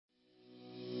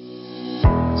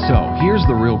So, here's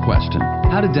the real question.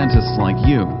 How do dentists like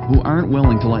you, who aren't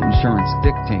willing to let insurance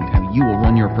dictate how you will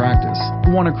run your practice,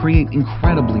 who want to create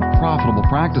incredibly profitable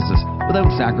practices without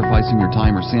sacrificing your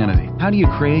time or sanity, how do you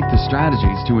create the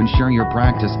strategies to ensure your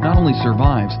practice not only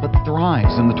survives, but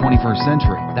thrives in the 21st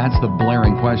century? That's the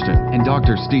blaring question, and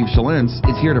Dr. Steve Schalintz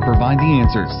is here to provide the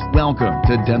answers. Welcome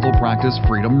to Dental Practice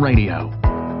Freedom Radio.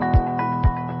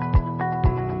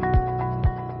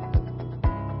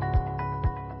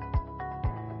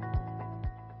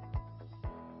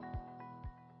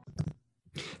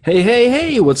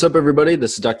 Hey, what's up, everybody?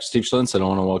 This is Dr. Steve Schalintz, and I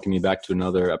want to welcome you back to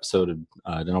another episode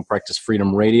of Dental Practice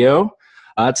Freedom Radio.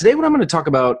 Today, what I'm going to talk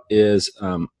about is,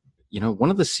 one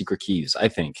of the secret keys, I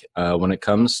think, when it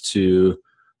comes to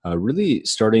really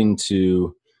starting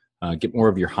to get more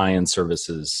of your high-end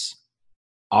services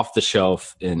off the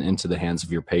shelf and into the hands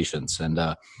of your patients. And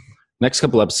next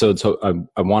couple episodes,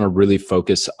 I want to really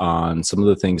focus on some of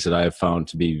the things that I have found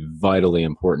to be vitally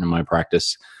important in my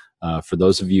practice. For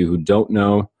those of you who don't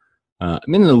know,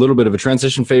 I'm in a little bit of a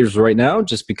transition phase right now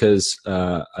just because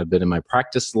I've been in my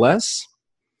practice less,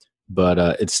 but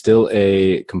it's still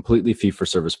a completely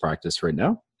fee-for-service practice right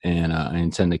now, and I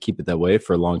intend to keep it that way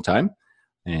for a long time.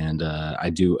 And I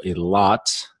do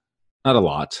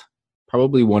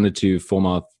probably 1 to 2 full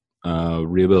mouth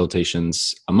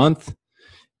rehabilitations a month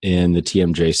in the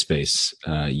TMJ space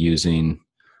using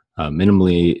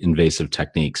minimally invasive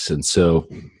techniques. And so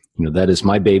that is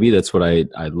my baby. That's what I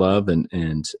love,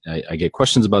 and I get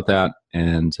questions about that.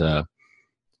 And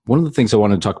one of the things I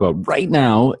want to talk about right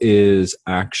now is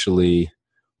actually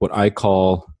what I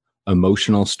call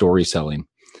emotional story selling.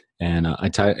 And I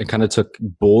kind of took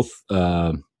both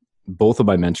of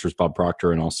my mentors, Bob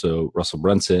Proctor and also Russell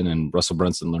Brunson. And Russell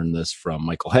Brunson learned this from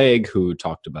Michael Haig, who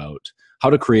talked about how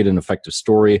to create an effective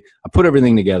story. I put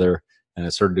everything together, and I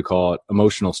started to call it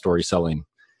emotional story selling.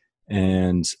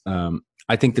 And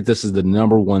I think that this is the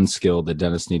number one skill that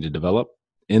dentists need to develop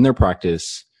in their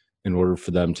practice in order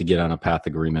for them to get on a path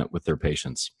agreement with their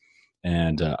patients.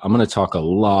 And I'm going to talk a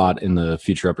lot in the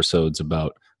future episodes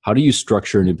about how do you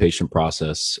structure a new patient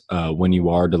process when you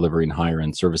are delivering higher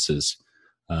end services.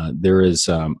 There's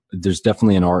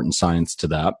definitely an art and science to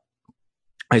that.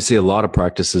 I see a lot of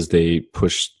practices, they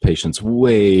push patients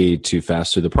way too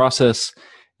fast through the process.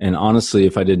 And honestly,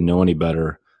 if I didn't know any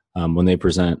better, when they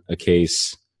present a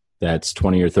case that's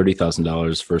 $20,000 or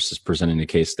 $30,000 versus presenting a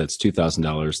case that's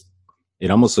 $2,000, it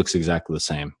almost looks exactly the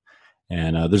same.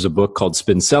 And there's a book called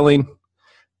Spin Selling,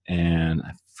 and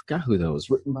I forgot who that was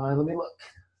written by. Let me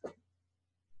look.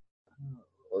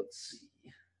 Let's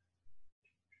see.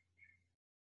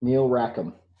 Neil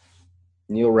Rackham.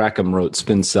 Neil Rackham wrote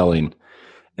Spin Selling,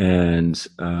 and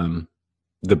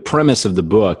the premise of the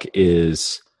book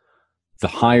is the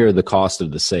higher the cost of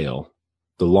the sale,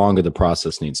 the longer the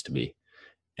process needs to be.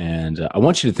 And I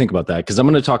want you to think about that, because I'm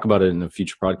going to talk about it in a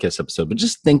future podcast episode, but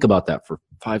just think about that for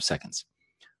 5 seconds.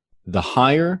 The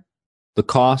higher the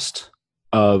cost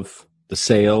of the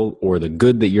sale or the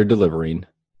good that you're delivering,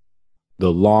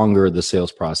 the longer the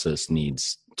sales process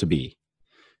needs to be.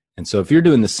 And so if you're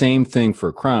doing the same thing for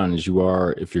a crown as you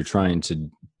are if you're trying to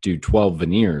do 12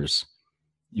 veneers,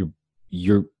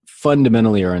 you're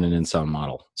fundamentally are in an in-sound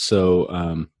model. So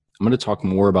I'm going to talk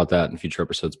more about that in future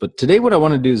episodes. But today what I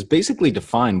want to do is basically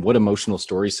define what emotional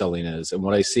story selling is and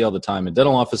what I see all the time in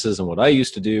dental offices and what I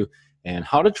used to do and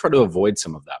how to try to avoid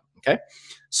some of that, okay?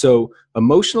 So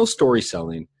emotional story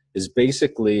selling is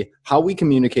basically how we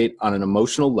communicate on an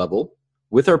emotional level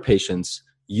with our patients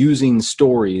using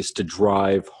stories to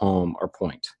drive home our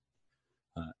point.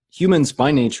 Humans by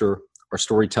nature are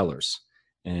storytellers,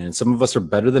 and some of us are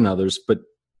better than others, but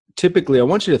typically I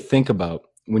want you to think about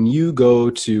when you go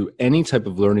to any type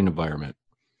of learning environment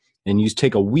and you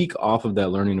take a week off of that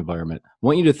learning environment, I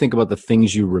want you to think about the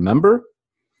things you remember,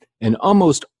 and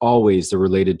almost always they're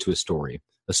related to a story.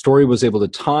 A story was able to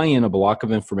tie in a block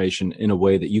of information in a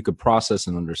way that you could process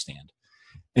and understand.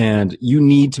 And you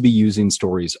need to be using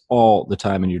stories all the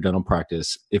time in your dental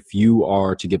practice if you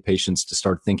are to get patients to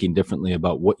start thinking differently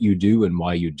about what you do and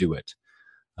why you do it.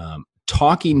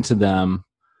 Talking to them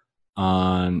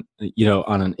on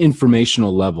an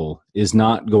informational level is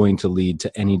not going to lead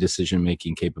to any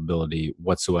decision-making capability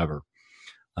whatsoever.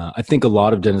 I think a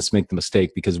lot of dentists make the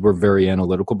mistake because we're very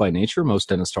analytical by nature. Most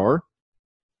dentists are.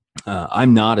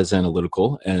 I'm not as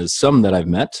analytical as some that I've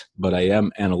met, but I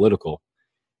am analytical.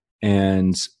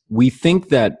 And we think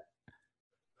that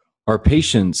our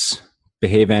patients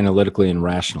behave analytically and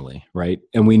rationally, right?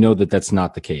 And we know that that's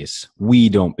not the case. We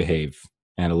don't behave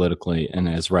analytically and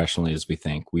as rationally as we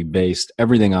think. We based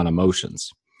everything on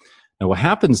emotions. Now, what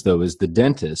happens, though, is the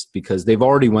dentist, because they've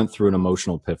already went through an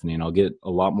emotional epiphany, and I'll get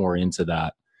a lot more into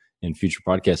that in future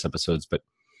podcast episodes, but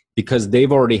because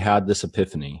they've already had this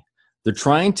epiphany, they're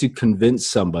trying to convince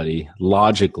somebody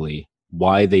logically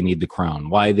why they need the crown,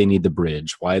 why they need the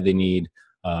bridge, why they need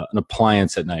an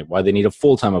appliance at night, why they need a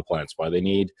full-time appliance, why they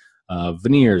need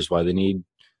veneers, why they need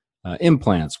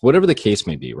implants, whatever the case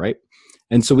may be, right?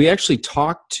 And so we actually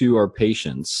talk to our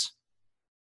patients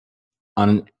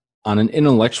on an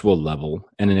intellectual level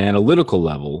and an analytical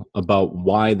level about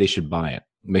why they should buy it.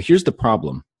 But here's the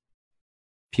problem.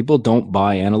 People don't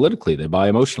buy analytically, they buy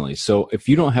emotionally. So if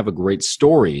you don't have a great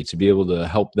story to be able to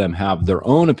help them have their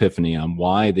own epiphany on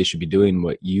why they should be doing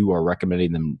what you are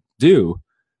recommending them do,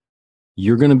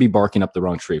 you're going to be barking up the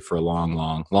wrong tree for a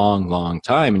long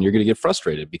time. And you're going to get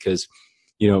frustrated because,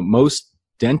 most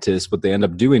dentists, what they end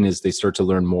up doing is they start to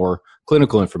learn more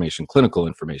clinical information.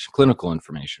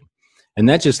 And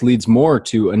that just leads more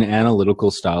to an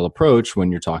analytical style approach when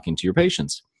you're talking to your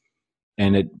patients.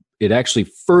 And it actually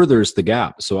furthers the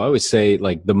gap. So I always say,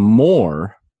 like, the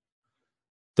more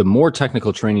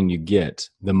technical training you get,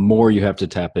 the more you have to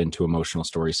tap into emotional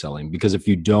story selling. Because if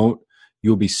you don't,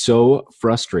 you'll be so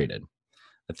frustrated.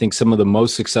 I think some of the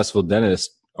most successful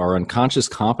dentists are unconscious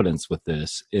competence with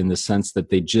this, in the sense that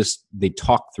they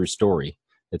talk through story.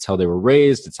 It's how they were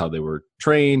raised. It's how they were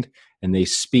trained. And they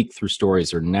speak through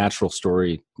stories. They're natural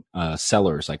story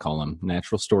sellers, I call them,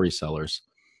 natural story sellers.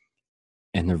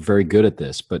 And they're very good at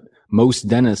this, but most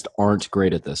dentists aren't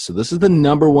great at this. So this is the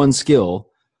number one skill,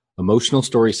 emotional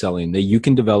story selling, that you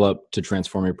can develop to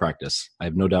transform your practice. I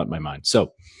have no doubt in my mind.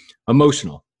 So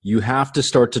emotional, you have to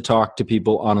start to talk to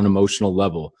people on an emotional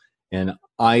level. And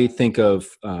I think of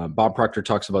Bob Proctor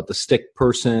talks about the stick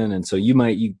person. And so you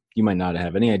might not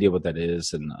have any idea what that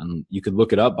is. And you could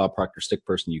look it up, Bob Proctor stick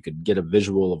person. You could get a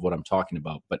visual of what I'm talking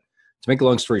about. But to make a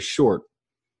long story short,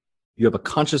 you have a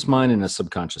conscious mind and a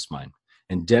subconscious mind.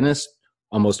 And dentists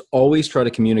almost always try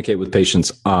to communicate with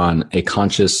patients on a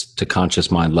conscious to conscious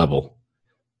mind level.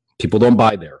 People don't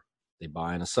buy there. They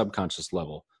buy on a subconscious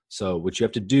level. So what you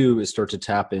have to do is start to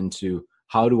tap into,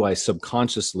 how do I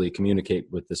subconsciously communicate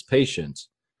with this patient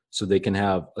so they can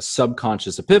have a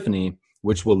subconscious epiphany,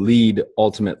 which will lead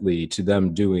ultimately to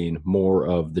them doing more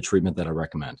of the treatment that I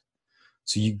recommend.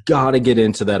 So you got to get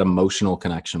into that emotional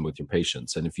connection with your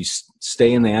patients. And if you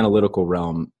stay in the analytical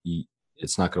realm,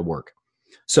 it's not going to work.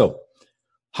 So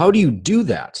how do you do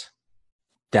that?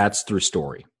 That's through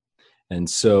story. And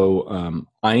so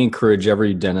I encourage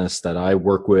every dentist that I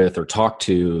work with or talk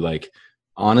to, like,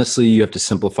 honestly, you have to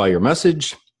simplify your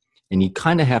message, and you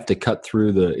kind of have to cut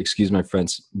through the, excuse my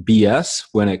French, BS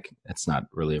when it's not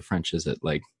really a French, is it?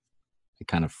 Like, I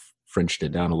kind of Frenched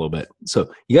it down a little bit. So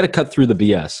you got to cut through the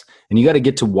BS, and you got to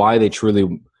get to why they're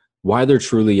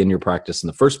truly in your practice in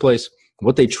the first place,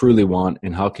 what they truly want,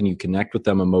 and how can you connect with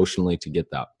them emotionally to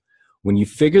get that. When you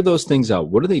figure those things out,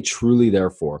 what are they truly there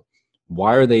for?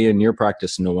 Why are they in your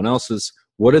practice and no one else's?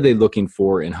 What are they looking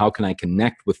for, and how can I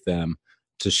connect with them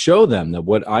to show them that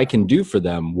what I can do for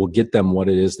them will get them what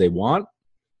it is they want?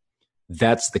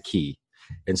 That's the key.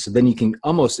 And so then you can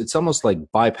it's almost like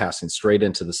bypassing straight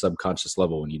into the subconscious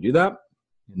level. When you do that,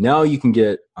 now you can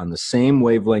get on the same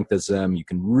wavelength as them. You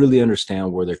can really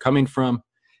understand where they're coming from.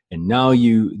 And now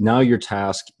your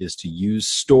task is to use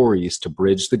stories to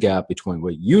bridge the gap between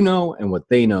what you know and what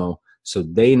they know, so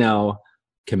they now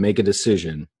can make a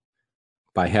decision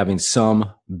by having some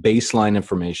baseline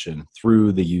information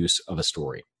through the use of a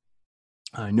story.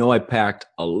 I know I packed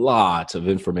a lot of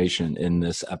information in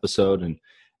this episode,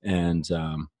 and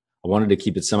I wanted to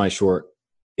keep it semi-short.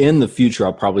 In the future,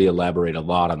 I'll probably elaborate a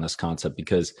lot on this concept,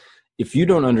 because if you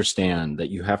don't understand that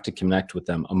you have to connect with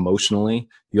them emotionally,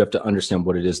 you have to understand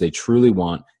what it is they truly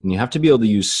want, and you have to be able to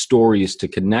use stories to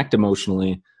connect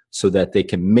emotionally so that they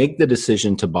can make the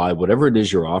decision to buy whatever it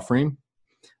is you're offering.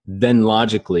 Then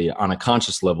logically, on a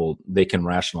conscious level, they can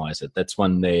rationalize it. That's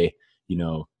when they,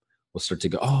 will start to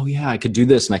go, oh yeah, I could do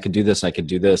this, and I could do this, and I could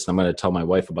do this, and I'm going to tell my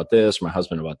wife about this, or my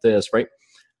husband about this, right?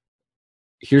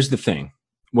 Here's the thing.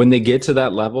 When they get to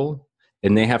that level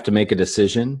and they have to make a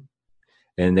decision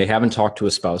and they haven't talked to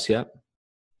a spouse yet,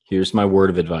 here's my word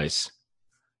of advice.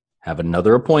 Have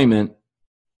another appointment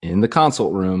in the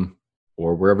consult room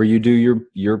or wherever you do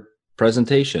your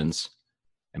presentations,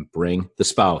 and bring the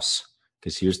spouse.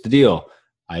 Because here's the deal.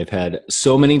 I've had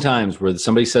so many times where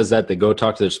somebody says that, they go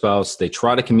talk to their spouse, they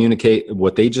try to communicate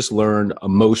what they just learned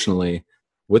emotionally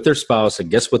with their spouse, and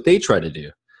guess what they try to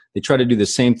do? They try to do the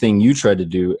same thing you tried to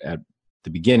do at the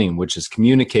beginning, which is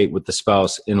communicate with the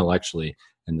spouse intellectually.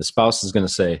 And the spouse is going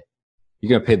to say, you're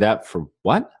going to pay that for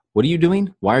what? What are you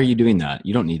doing? Why are you doing that?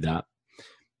 You don't need that.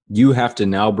 You have to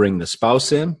now bring the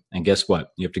spouse in, and guess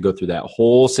what? You have to go through that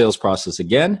whole sales process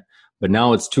again, but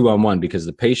now it's 2-on-1, because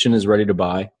the patient is ready to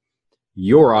buy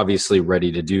you're obviously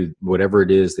ready to do whatever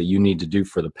it is that you need to do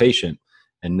for the patient.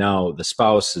 And now the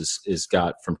spouse is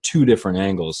got from two different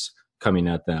angles coming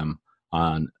at them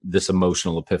on this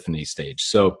emotional epiphany stage.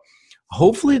 So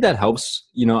hopefully that helps.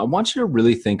 I want you to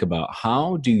really think about,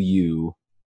 how do you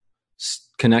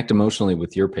connect emotionally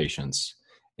with your patients,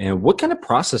 and what kind of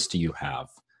process do you have?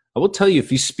 I will tell you,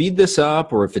 if you speed this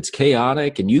up, or if it's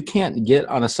chaotic and you can't get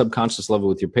on a subconscious level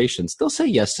with your patients, they'll say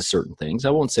yes to certain things. I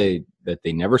won't say that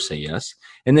they never say yes.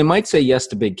 And they might say yes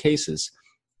to big cases,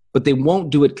 but they won't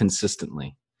do it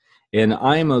consistently. And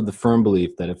I am of the firm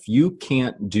belief that if you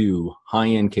can't do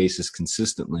high-end cases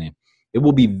consistently, it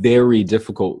will be very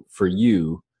difficult for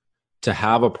you to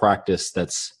have a practice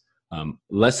that's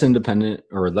less independent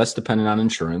or less dependent on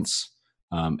insurance,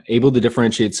 able to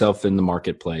differentiate itself in the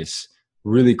marketplace,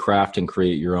 really craft and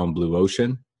create your own blue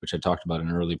ocean, which I talked about in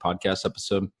an early podcast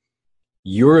episode.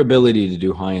 Your ability to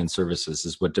do high-end services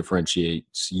is what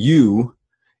differentiates you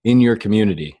in your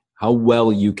community, how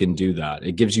well you can do that.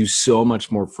 It gives you so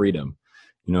much more freedom.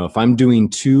 If I'm doing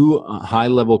 2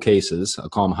 high-level cases, I'll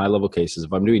call them high-level cases.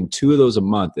 If I'm doing 2 of those a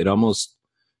month, it almost,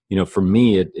 for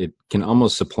me, it can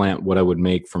almost supplant what I would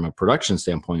make from a production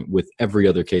standpoint with every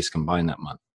other case combined that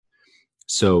month.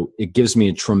 So it gives me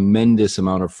a tremendous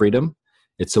amount of freedom.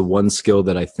 It's a one skill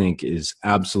that I think is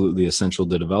absolutely essential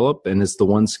to develop. And it's the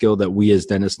one skill that we as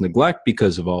dentists neglect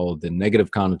because of all of the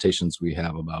negative connotations we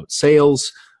have about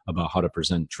sales, about how to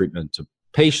present treatment to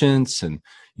patients. And,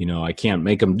 I can't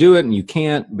make them do it, and you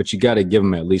can't, but you got to give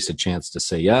them at least a chance to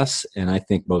say yes. And I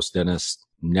think most dentists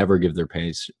never give their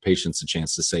patients a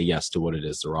chance to say yes to what it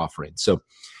is they're offering. So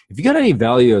if you got any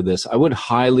value of this, I would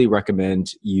highly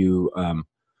recommend you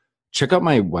check out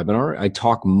my webinar. I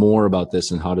talk more about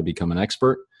this and how to become an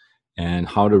expert and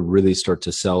how to really start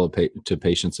to sell to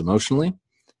patients emotionally.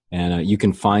 And you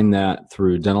can find that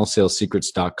through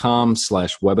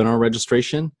dentalsalessecrets.com/webinar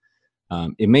registration.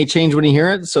 It may change when you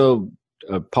hear it, so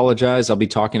apologize. I'll be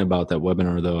talking about that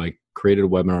webinar, though. I created a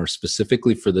webinar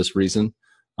specifically for this reason,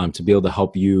 to be able to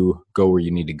help you go where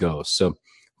you need to go. So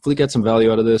hopefully you get some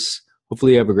value out of this.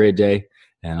 Hopefully you have a great day,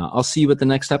 and I'll see you at the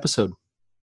next episode.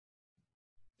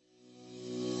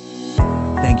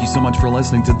 Thank you so much for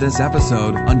listening to this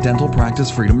episode on Dental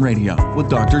Practice Freedom Radio with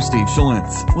Dr. Steve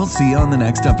Schlitz. We'll see you on the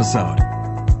next episode.